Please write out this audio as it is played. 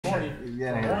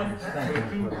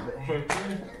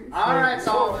All right,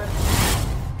 Solomon.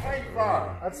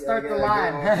 Let's start the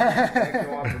line. Get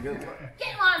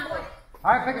in line, boy.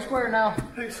 All right, pick a square now.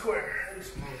 Pick a square.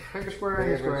 Pick a square,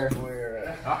 any square.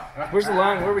 Where's the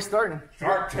line? Where are we starting?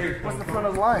 Shark tape. What's the front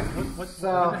of the line?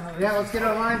 So, yeah, let's get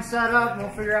our line set up and we'll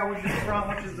figure out which is the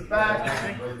front, which is the back.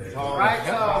 Right,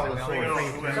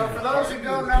 so for those who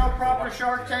don't know what proper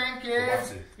Shark Tank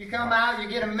is, you come out, you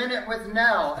get a minute with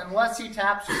Nell, unless he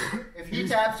taps you. If he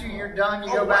taps you, you're done,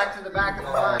 you go back to the back of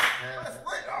the line.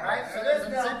 Right, so there's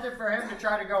incentive for him to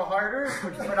try to go harder,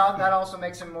 but that also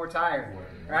makes him more tired.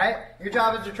 Right? Your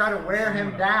job is to try to wear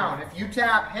him down. If you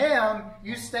tap him,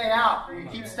 you stay out. Or you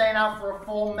keep staying out for a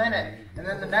full minute. And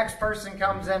then the next person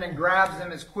comes in and grabs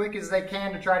him as quick as they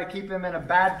can to try to keep him in a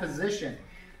bad position.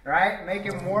 Right? Make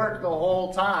him work the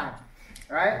whole time.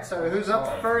 Right? So who's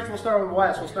up first? We'll start with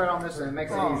Wes. We'll start on this end. It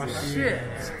makes it easier.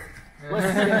 Shit.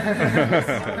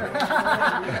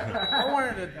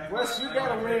 Wes, you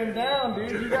gotta wear him down,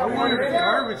 dude. You gotta wear him down.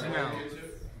 Garbage now.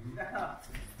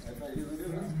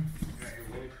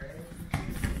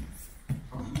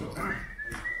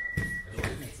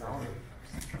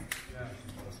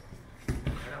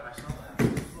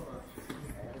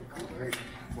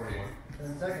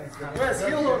 Wes,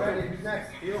 heel already. Who's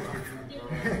next? Heel.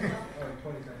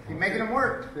 Keep making him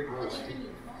work. Tickle his feet.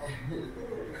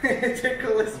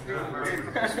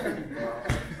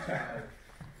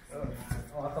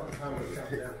 Oh, I thought the time was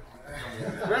counting down.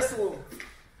 Wrestle.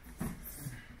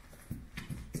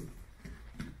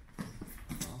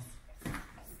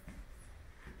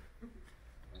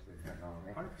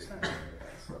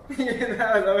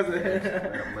 Yeah, that was it.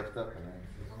 Lift up and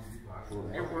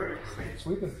then It works.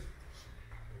 sweeping.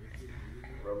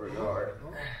 Rubber guard.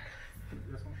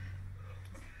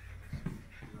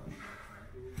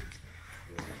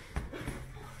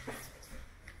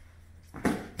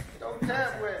 Don't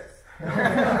tap with.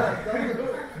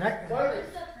 Next.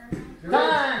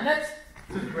 Time. Next.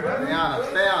 Stay on him.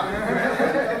 Stay on him.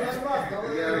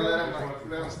 You gotta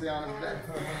let him stay on his back.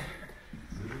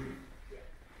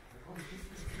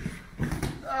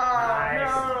 Oh,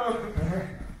 no.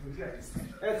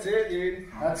 That's it, dude.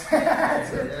 That's it.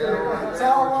 It's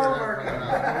all over.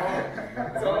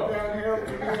 It's all downhill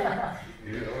for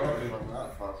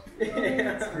me.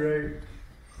 That's great.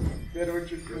 Dead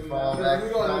Orchard. Fall back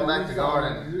to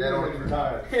garden. Dead Orchard.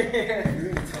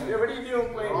 Yeah, what are you doing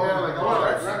playing Oh, now? my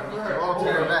God. All to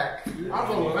your back. I'll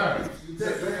hold that.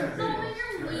 Solomon,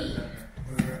 you're weak.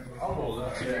 I'll hold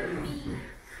that. You're weak.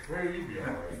 Where you be?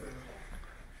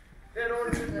 Dead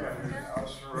Orchard. I'll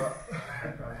sure up.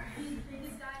 He's the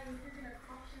biggest guy, and you're gonna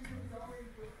caution him. He's always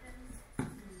with him.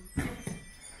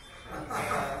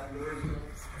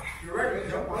 You're right.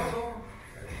 Jump on.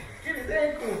 Get his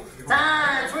ankle.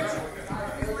 Time. Switch.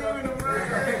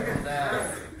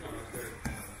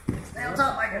 Stay on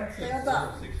top, Micah. Stay on top.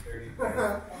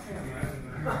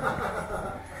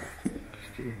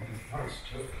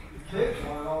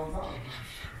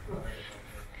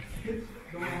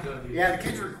 Yeah, the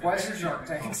kids request Shark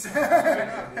Tanks.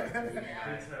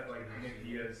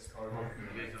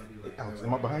 Alex,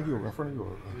 am I behind you or in front of you?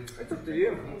 Or? It's up to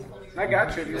you. I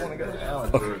got you if you want to go.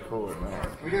 Alex, we're recording now.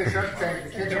 We do a Shark Tank. The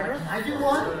kids are like, can I do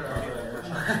one?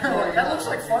 Like, that looks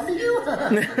like fun to you?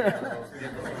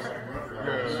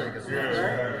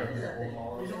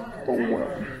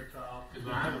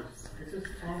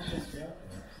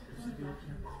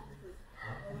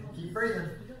 Keep breathing.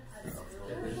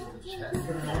 No,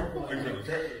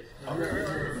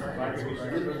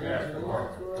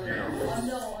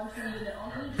 I'm trying to do that.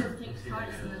 Only Shark Tank's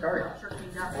tightest and the Shark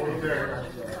Tank's out. Hold him there.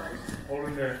 Hold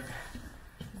him there.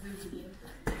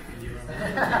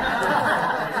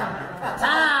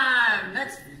 Time!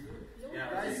 Next!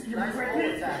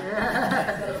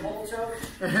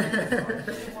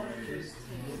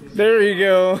 There you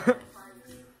go.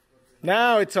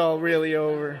 Now it's all really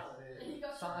over.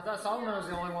 I thought Solomon was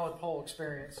the only one with pole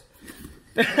experience.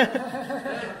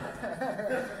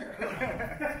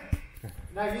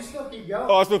 No, you still keep going.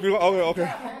 Oh, I still feel. Okay, okay.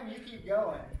 Him, you keep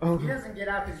going. He doesn't get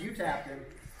out because you tapped him.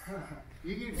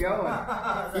 You keep going.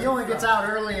 He only gets out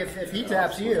early if he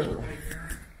taps you.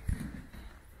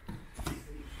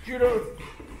 Judo.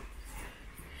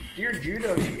 Dear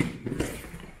judo.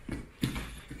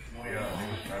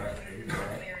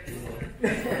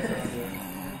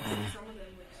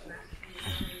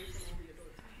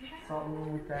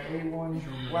 Solomon with that A1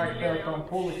 black belt on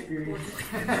pole experience.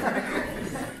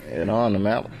 And on them,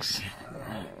 Alex.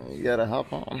 You gotta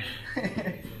hop on.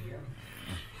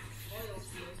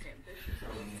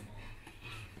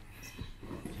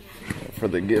 For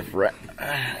the gift wrap.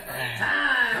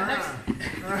 Time! Next!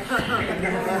 She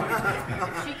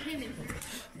came in.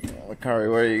 Well, Curry,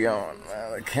 where are you going?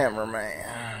 The cameraman.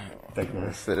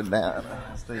 Let's sit it down.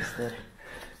 Stay still.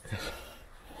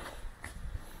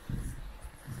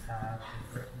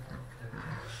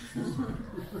 I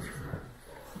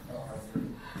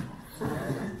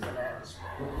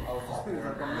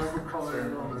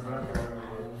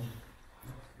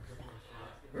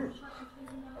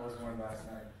was one last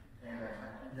night. You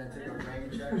gonna take a rain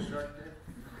check, instructor?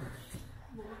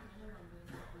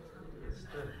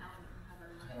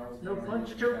 No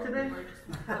punch choke today?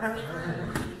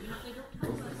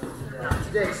 Not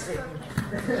today, Satan.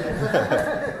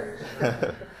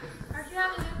 Aren't you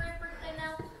having a great birthday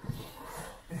now?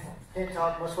 Can't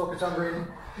talk, must focus on breathing.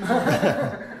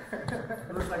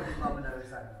 It looks like he's loving the other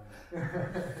side.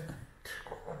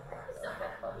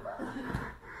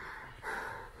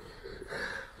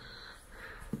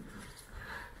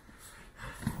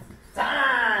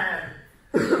 Time!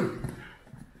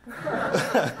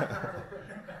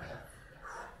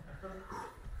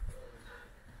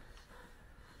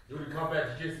 Do the combat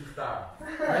jiu-jitsu style.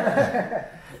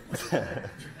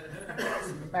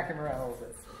 Back him around a little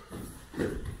bit.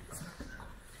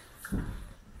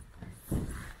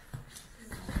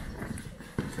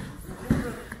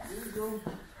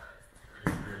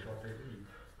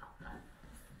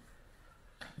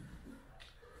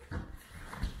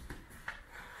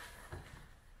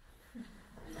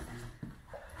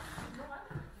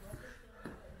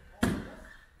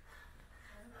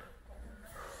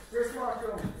 Where's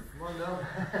Marco? Come on down.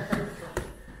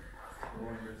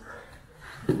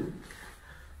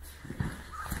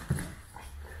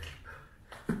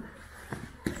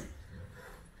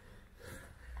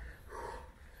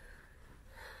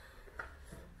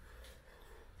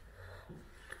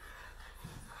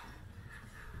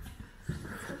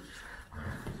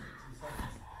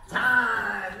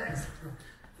 Time! Next.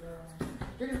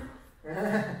 Get him.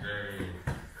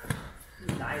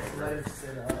 Nice, let it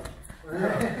sit up.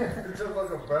 It took like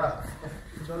a breath.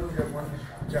 Let's get one.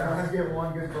 Let's get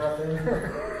one good breath in.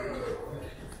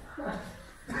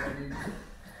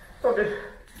 Fuck it.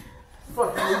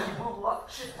 Fuck it.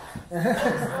 Shit.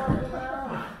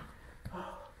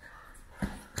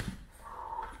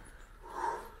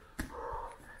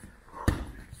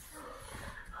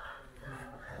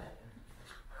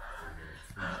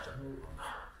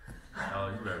 Oh,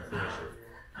 you better finish it.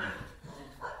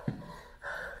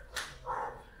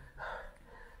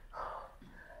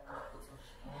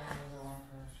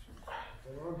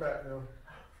 We're back now.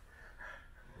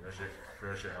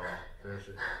 Finish it, Alan. Finish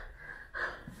it.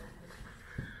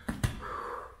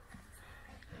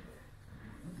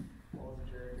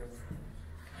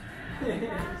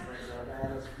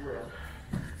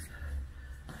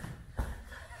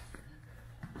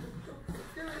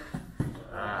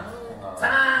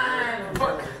 Time!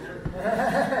 Fuck!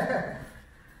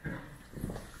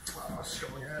 Show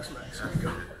your ass legs. There you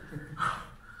go.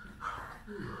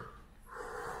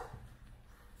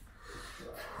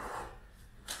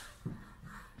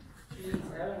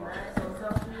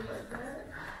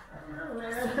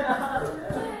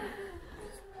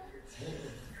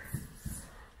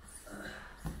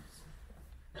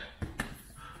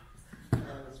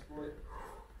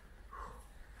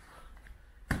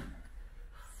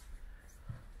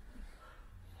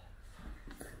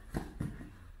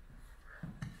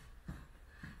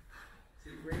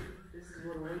 This is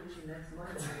what awaits you next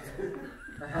month.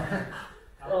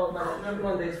 Oh, no,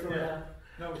 Mondays from now.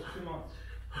 No, 2 months.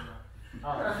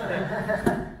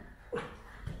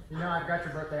 You know I've got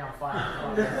your birthday on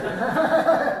file.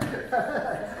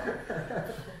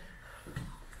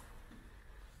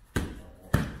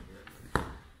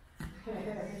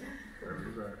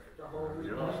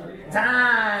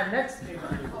 Time! Next!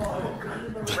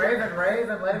 Raven,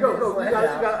 let him Go, I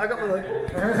got my leg.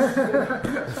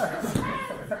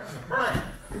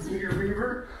 Is he your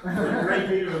reaver? Great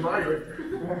meeting with Margaret.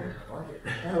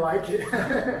 I like it.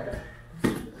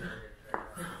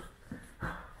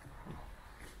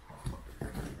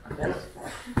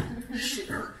 Shit.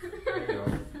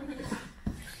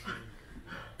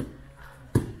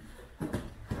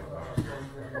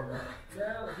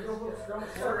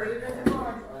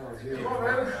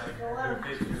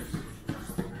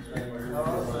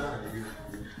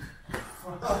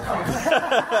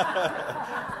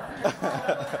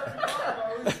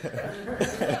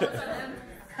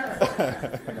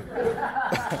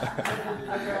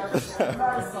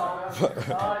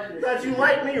 Thought you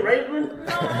like me, Raven?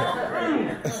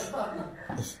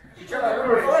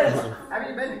 Have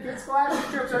you been to kids class?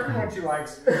 She jokes everyone she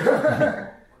likes. Oh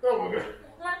my god.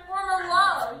 Like one of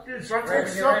love. Dude, so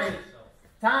Raven, get ready.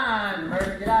 Time,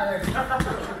 Murder, get out of there. Get out of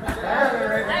there,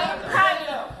 Rick.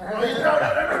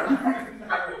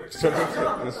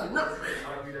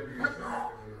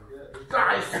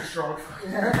 Guys, too strong. Keep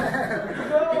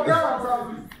going,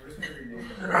 bro.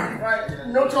 Right,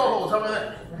 no toe holds. How about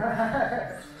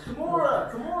that?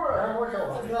 Kimura.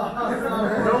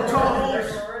 No toe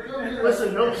holds.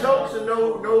 Listen, no chokes and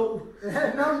no. No,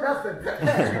 nothing.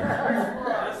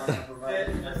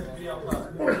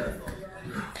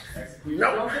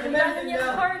 No.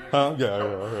 Huh?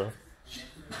 Yeah.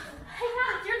 Hey,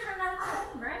 now it's your turn out of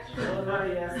time, right?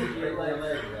 Nobody has to get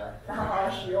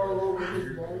like she all over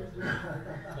his bones.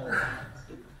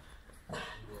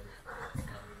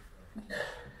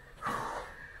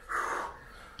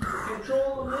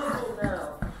 Control the middle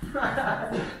now.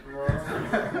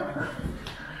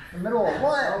 The middle of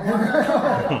what?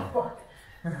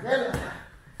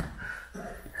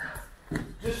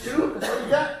 Just two? That's what you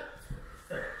got?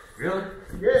 Really?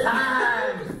 Yeah.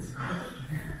 Time.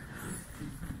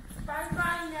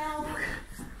 Fine now.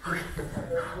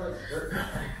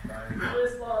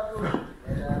 Wrist lock.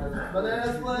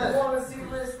 Banana split. I want to see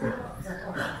wrist lock.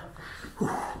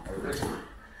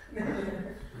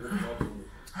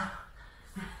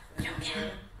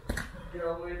 Get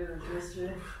all the way to the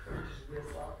district. Wrist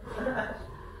lock.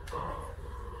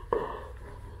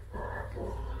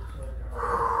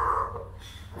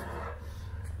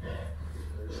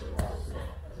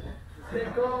 Stay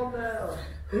calm now.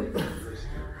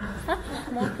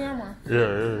 I'm on camera.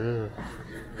 Yeah.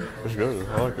 That's good. I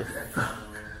like it.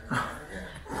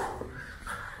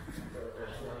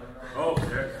 Oh,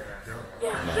 there.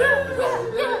 Yeah.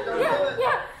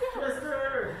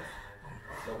 Twister.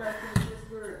 Go back to the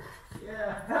twister. Yeah.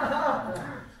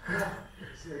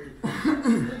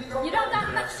 You don't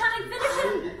got much time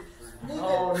finishing.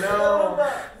 Oh no.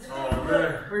 Oh,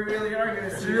 man. We really are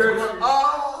gonna see.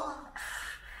 Oh!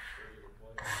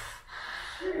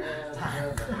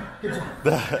 He's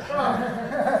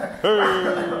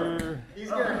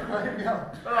gonna let him go.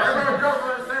 Everyone go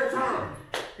at the same time.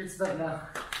 Good stuff now.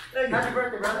 Happy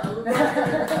birthday, brother.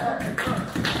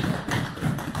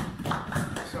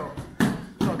 So,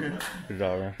 it's all good. Good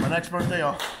job, man. My next birthday,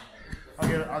 I'll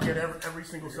get every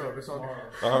single sub. It's all good.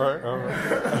 All right.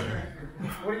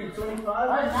 What are you, 25?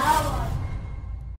 Right now.